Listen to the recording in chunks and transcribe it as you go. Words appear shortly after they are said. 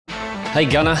Hey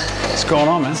Gunnar. What's going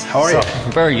on, man? How are you?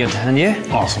 Very good, and you?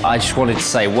 Awesome. I just wanted to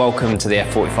say welcome to the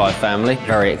F45 family.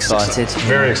 Very excited.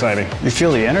 Very exciting. You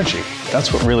feel the energy.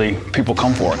 That's what really people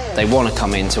come for. They want to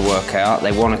come in to work out,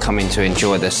 they want to come in to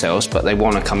enjoy themselves, but they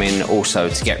want to come in also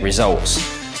to get results.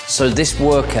 So this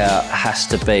workout has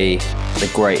to be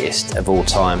the greatest of all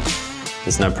time.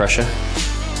 There's no pressure.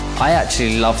 I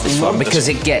actually love this one because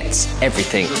it gets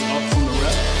everything.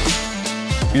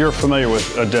 You're familiar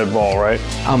with a dead ball, right?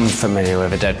 I'm familiar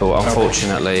with a dead ball,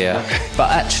 unfortunately, yeah.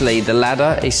 But actually, the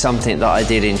ladder is something that I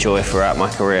did enjoy throughout my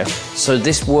career. So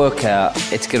this workout,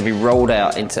 it's going to be rolled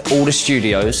out into all the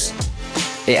studios.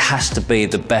 It has to be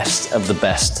the best of the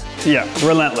best. Yeah,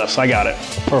 relentless. I got it.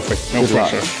 Perfect. No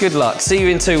pressure. Good luck. See you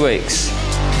in 2 weeks.